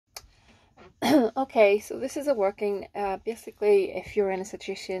Okay, so this is a working, basically, if you're in a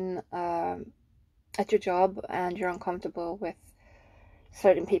situation at your job and you're uncomfortable with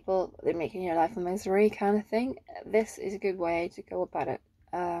certain people, they're making your life a misery kind of thing, this is a good way to go about it.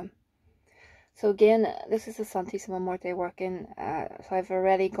 Um, so again, this is a Santissima Morte working, so I've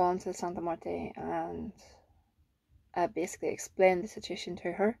already gone to Santa Morte and basically explained the situation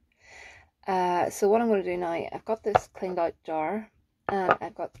to her. So what I'm going to do now, I've got this cleaned out jar and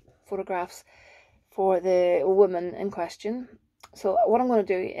I've got photographs for the woman in question. So what I'm going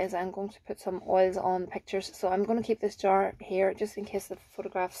to do is I'm going to put some oils on the pictures. So I'm going to keep this jar here just in case the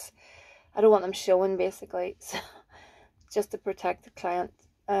photographs, I don't want them showing basically, so just to protect the client.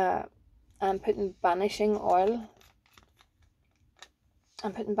 I'm putting banishing oil.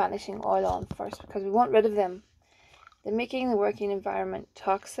 I'm putting banishing oil on first because we want rid of them. They're making the working environment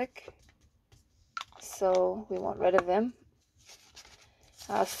toxic, so we want rid of them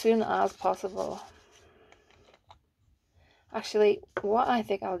as soon as possible. Actually, what I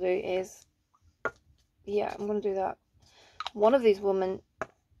think I'll do is, yeah, I'm going to do that. One of these women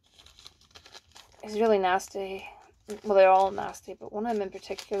is really nasty. Well, they're all nasty, but one of them in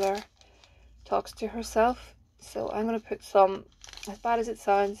particular talks to herself. So I'm going to put some, as bad as it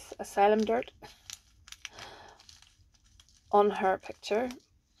sounds, asylum dirt on her picture.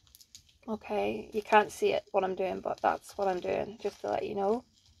 Okay, you can't see it, what I'm doing, but that's what I'm doing, just to let you know.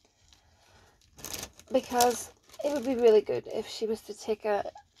 Because it would be really good if she was to take an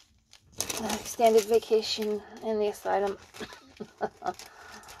extended vacation in the asylum.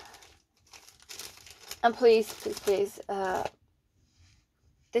 And please, please, please,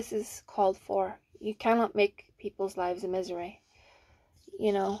 this is called for. You cannot make people's lives a misery,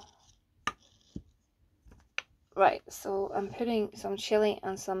 you know. Right, so I'm putting some chili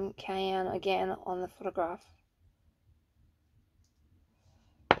and some cayenne again on the photograph.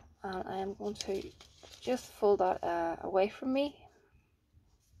 And I am going to just fold that away from me.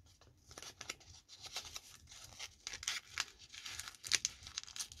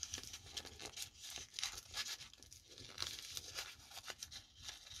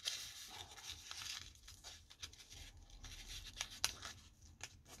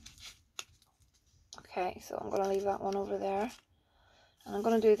 Okay, so I'm going to leave that one over there. And I'm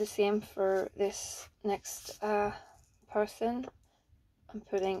going to do the same for this next person. I'm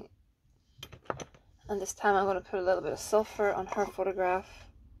putting, and this time I'm going to put a little bit of sulfur on her photograph.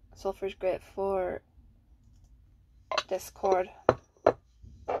 Sulfur is great for discord.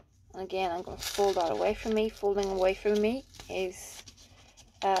 And again, I'm going to fold that away from me. Folding away from me is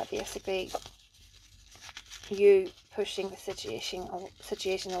basically you pushing the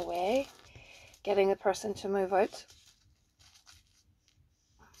situation away, getting the person to move out.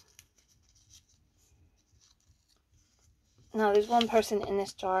 Now, there's one person in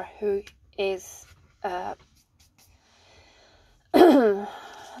this jar who is the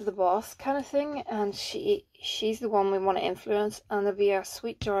boss kind of thing, and she's the one we want to influence, and there'll be a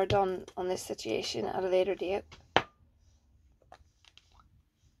sweet jar done on this situation at a later date.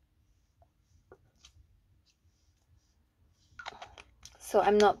 So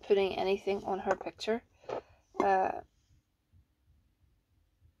I'm not putting anything on her picture.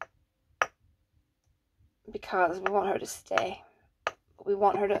 Because we want her to stay. We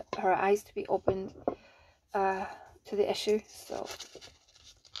want her eyes to be opened to the issue. So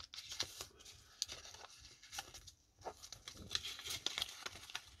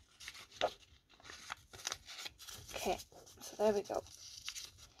okay, so there we go.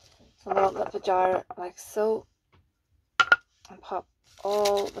 So I'm going to open up the jar like so and pop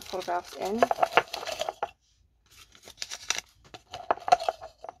all the photographs in.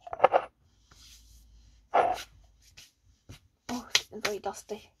 Oh, it's been very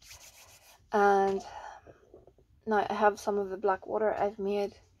dusty. And now I have some of the black water I've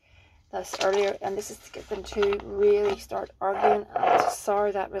made this earlier, and this is to get them to really start arguing and to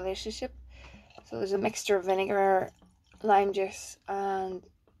sour that relationship. So there's a mixture of vinegar, lime juice, and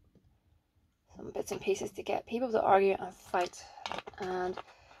some bits and pieces to get people to argue and fight. And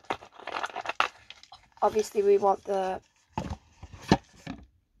obviously we want the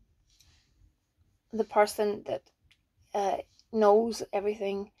person that knows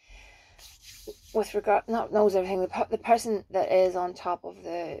everything with regard, not knows everything, the person that is on top of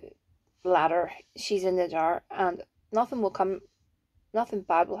the ladder, she's in the jar, and nothing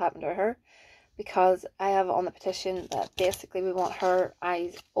bad will happen to her, because I have on the petition that basically we want her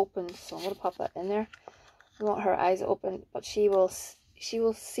eyes open. So I'm going to pop that in there. We want her eyes open, but she will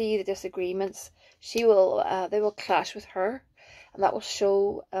see the disagreements. They will clash with her, and that will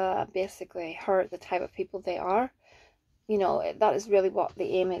show basically her the type of people they are. you know, that is really what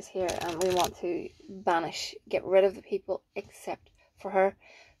the aim is here, and we want to banish, get rid of the people except for her.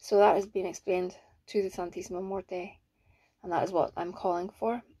 So that has been explained to the Santissima Morte, and that is what I'm calling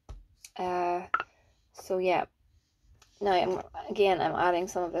for. So yeah, now I'm adding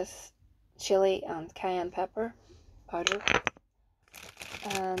some of this chili and cayenne pepper powder,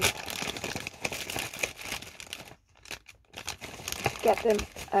 and get them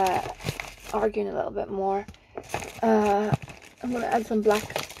arguing a little bit more. I'm going to add some black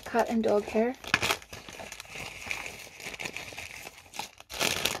cat and dog hair.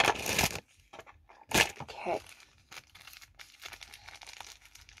 Okay.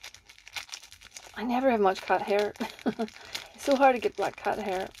 I never have much cat hair. It's so hard to get black cat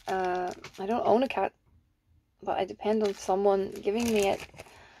hair. I don't own a cat, but I depend on someone giving me it.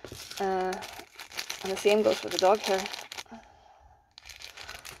 And the same goes for the dog hair.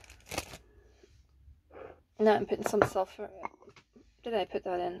 Now I'm putting some sulfur. Did I put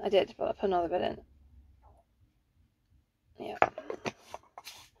that in? I did, but I'll put another bit in. Yeah.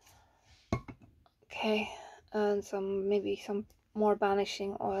 Okay, and maybe some more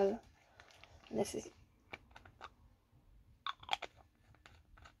banishing oil. And this is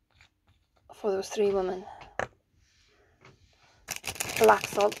for those 3 women. Black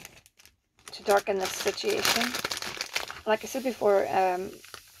salt to darken this situation. Like I said before,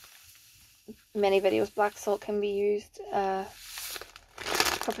 many videos, black salt can be used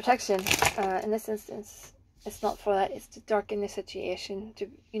for protection. In this instance, it's not for that. It's to darken the situation, to,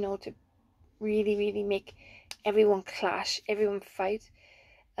 you know, to really make everyone clash, everyone fight,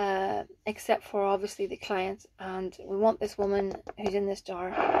 except for obviously the client. And we want this woman who's in this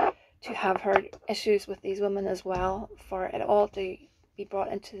jar to have her issues with these women as well, for it all to be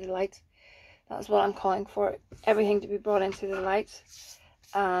brought into the light. That's what I'm calling for, everything to be brought into the light.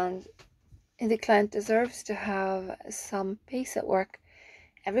 And the client deserves to have some peace at work.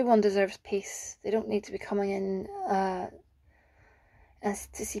 Everyone deserves peace. They don't need to be coming in and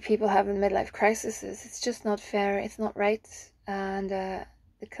to see people having midlife crises. It's just not fair. It's not right. And the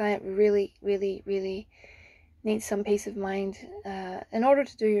client really needs some peace of mind. In order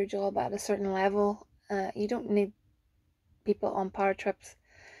to do your job at a certain level, you don't need people on power trips.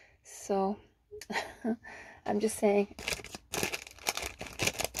 So I'm just saying.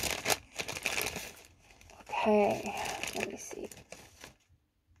 Okay, let me see.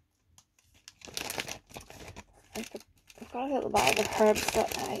 I've got a little bag of herbs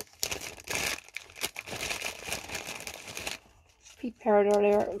that I prepared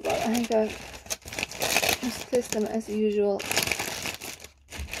earlier, but I think I've misplaced them as usual.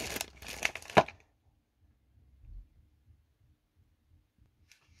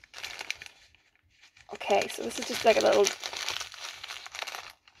 Okay, so this is just like a little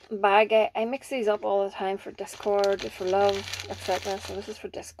bag. I mix these up all the time for discord, for love, etc. So this is for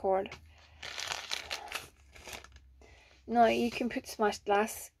discord. Now you can put smashed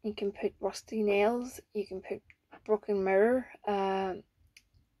glass, you can put rusty nails, you can put broken mirror.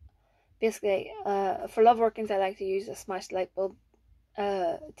 Basically, for love workings, I like to use a smashed light bulb.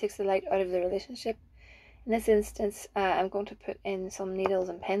 It takes the light out of the relationship. In this instance, I'm going to put in some needles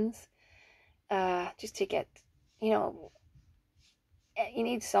and pins, just to get, you know, you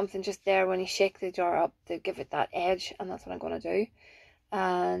need something just there when you shake the jar up to give it that edge, and that's what I'm going to do.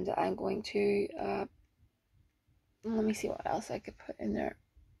 And I'm going to, let me see what else I could put in there.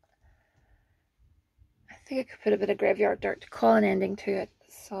 I think I could put a bit of graveyard dirt to call an ending to it.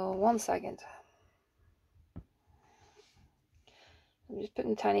 So 1 second. I'm just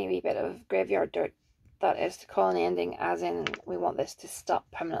putting a tiny wee bit of graveyard dirt. That is to call an ending, as in we want this to stop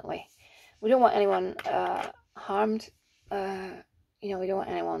permanently. We don't want anyone harmed. You know, we don't want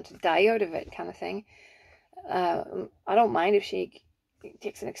anyone to die out of it, kind of thing. I don't mind if she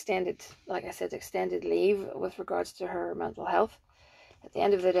takes an extended, like I said, extended leave with regards to her mental health. At the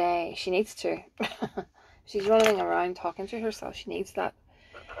end of the day, she needs to. She's running around talking to herself. She needs that.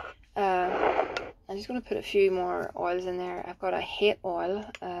 I'm just going to put a few more oils in there. I've got a hate oil,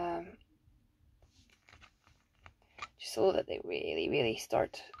 just so that they really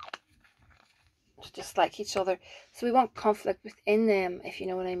start to dislike each other. So we want conflict within them, if you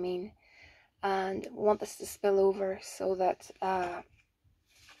know what I mean. And we want this to spill over so that the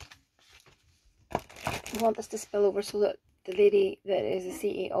lady that is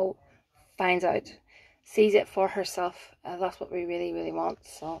the CEO finds out, sees it for herself. That's what we really want.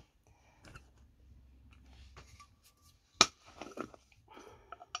 So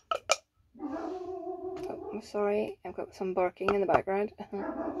oh, I'm sorry, I've got some barking in the background.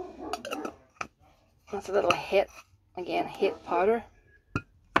 That's a little hit, again, hit powder.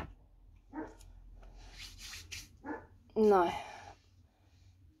 No, I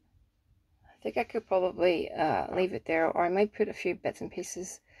think I could probably leave it there, or I might put a few bits and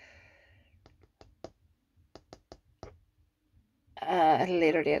pieces at a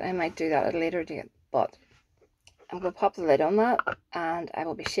later date. I might do that at a later date, but I'm going to pop the lid on that, and I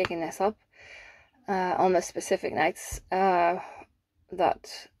will be shaking this up on the specific nights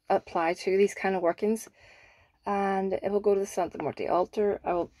that apply to these kind of workings. And it will go to the Santa Muerte altar.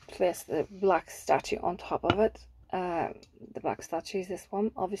 I will place the black statue on top of it. The black statue is this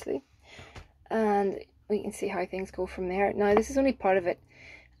one, obviously. And we can see how things go from there. Now, this is only part of it.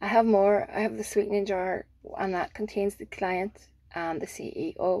 I have more. I have the sweetening jar, and that contains the client and the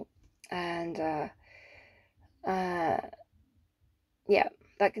CEO. And yeah,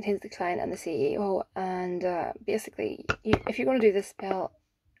 that contains the client and the CEO. And basically, if you're going to do this spell,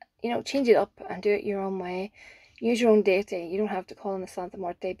 change it up and do it your own way. Use your own deity. You don't have to call on the Santa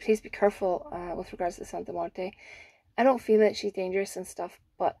Muerte. Please be careful with regards to the Santa Muerte. I don't feel that she's dangerous and stuff,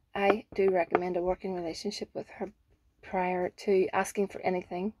 but I do recommend a working relationship with her prior to asking for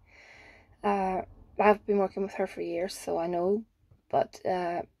anything. I've been working with her for years, so I know. But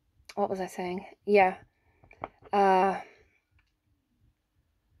what was I saying? Yeah.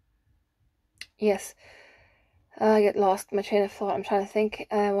 Yes. I get lost in my train of thought. I'm trying to think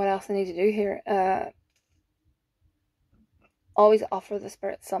what else I need to do here. Always offer the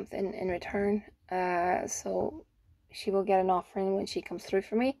spirit something in return. So she will get an offering when she comes through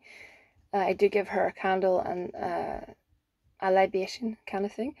for me. I do give her a candle and a libation kind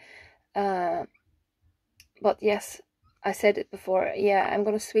of thing. But yes, I said it before. Yeah, I'm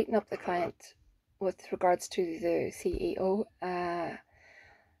going to sweeten up the client with regards to the CEO.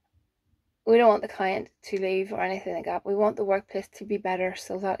 We don't want the client to leave or anything like that. We want the workplace to be better.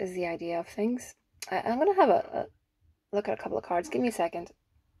 So that is the idea of things. I'm going to have a look at a couple of cards. Give me a second.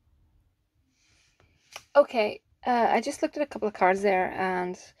 Okay, I just looked at a couple of cards there,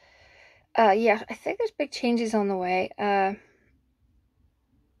 and yeah, I think there's big changes on the way.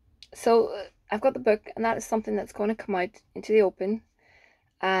 So I've got the book, and that is something that's going to come out into the open,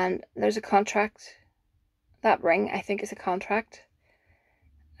 and there's a contract. That ring, I think, is a contract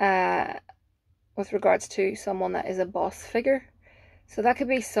with regards to someone that is a boss figure. So that could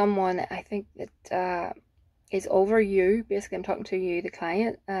be someone, I think, that is over you. Basically, I'm talking to you, the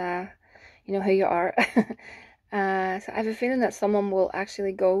client. You know who you are. So I have a feeling that someone will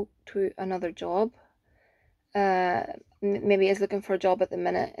actually go to another job. Maybe is looking for a job at the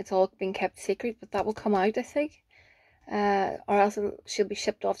minute. It's all being kept secret, but that will come out, I think. Or else she'll be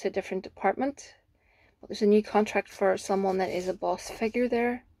shipped off to a different department. But there's a new contract for someone that is a boss figure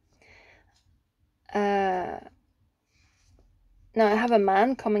there. Now I have a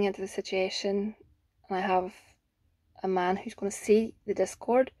man coming into the situation, and I have a man who's going to see the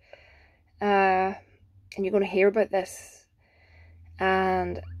Discord. And you're going to hear about this.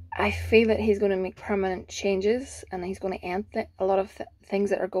 And I feel that he's going to make permanent changes, and he's going to end a lot of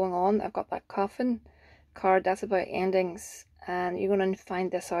things that are going on. I've got that coffin card that's about endings, and you're going to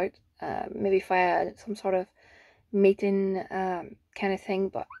find this out maybe via some sort of meeting kind of thing.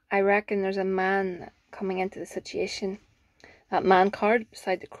 But I reckon there's a man coming into the situation. That man card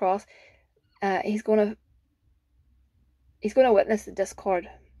beside the cross, he's going to witness the discord,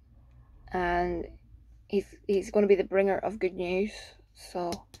 and he's going to be the bringer of good news.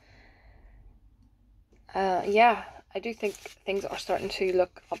 So yeah, I do think things are starting to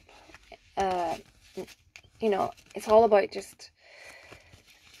look up. It's all about just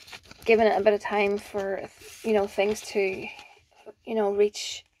giving it a bit of time for things to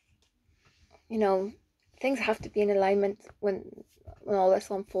reach. Things have to be in alignment when all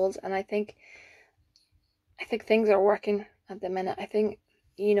this unfolds, and I think things are working at the minute. I think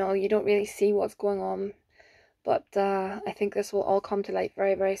you don't really see what's going on, but I think this will all come to light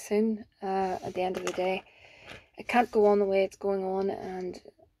very, very soon. At the end of the day, it can't go on the way it's going on, and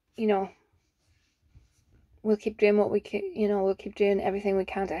we'll keep doing what we can. We'll keep doing everything we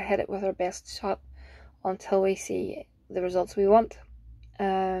can to hit it with our best shot until we see the results we want.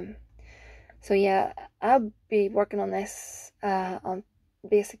 So yeah, I'll be working on this on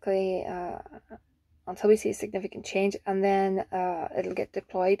basically until we see a significant change, and then it'll get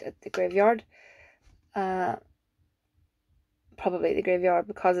deployed at the graveyard. Probably the graveyard,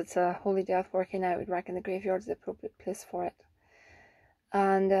 because it's a holy death working. I would reckon the graveyard is the appropriate place for it.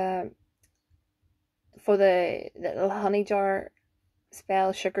 And for the little honey jar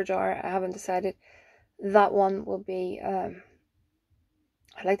spell, sugar jar, I haven't decided. That one will be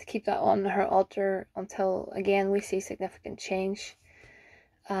I'd like to keep that on her altar until again we see significant change.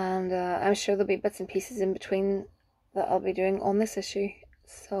 And I'm sure there'll be bits and pieces in between that I'll be doing on this issue.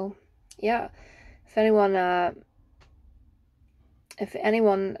 So yeah, if anyone if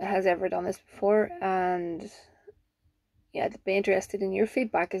anyone has ever done this before, and yeah, I'd be interested in your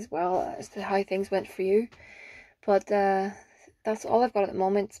feedback as well as to how things went for you. But that's all I've got at the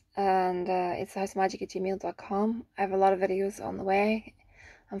moment, and it's thehouseofmagick@gmail.com. I have a lot of videos on the way.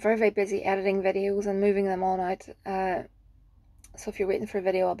 I'm very, very busy editing videos and moving them on out. So if you're waiting for a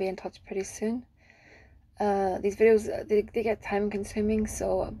video, I'll be in touch pretty soon. These videos, they get time consuming,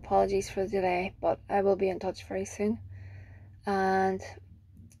 so apologies for the delay, but I will be in touch very soon. And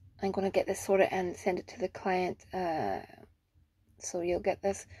I'm going to get this sorted and send it to the client, so you'll get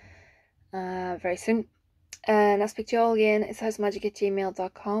this very soon. And I'll speak to you all again. It's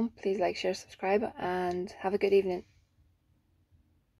thehouseofmagick@gmail.com. Please like, share, subscribe, and have a good evening.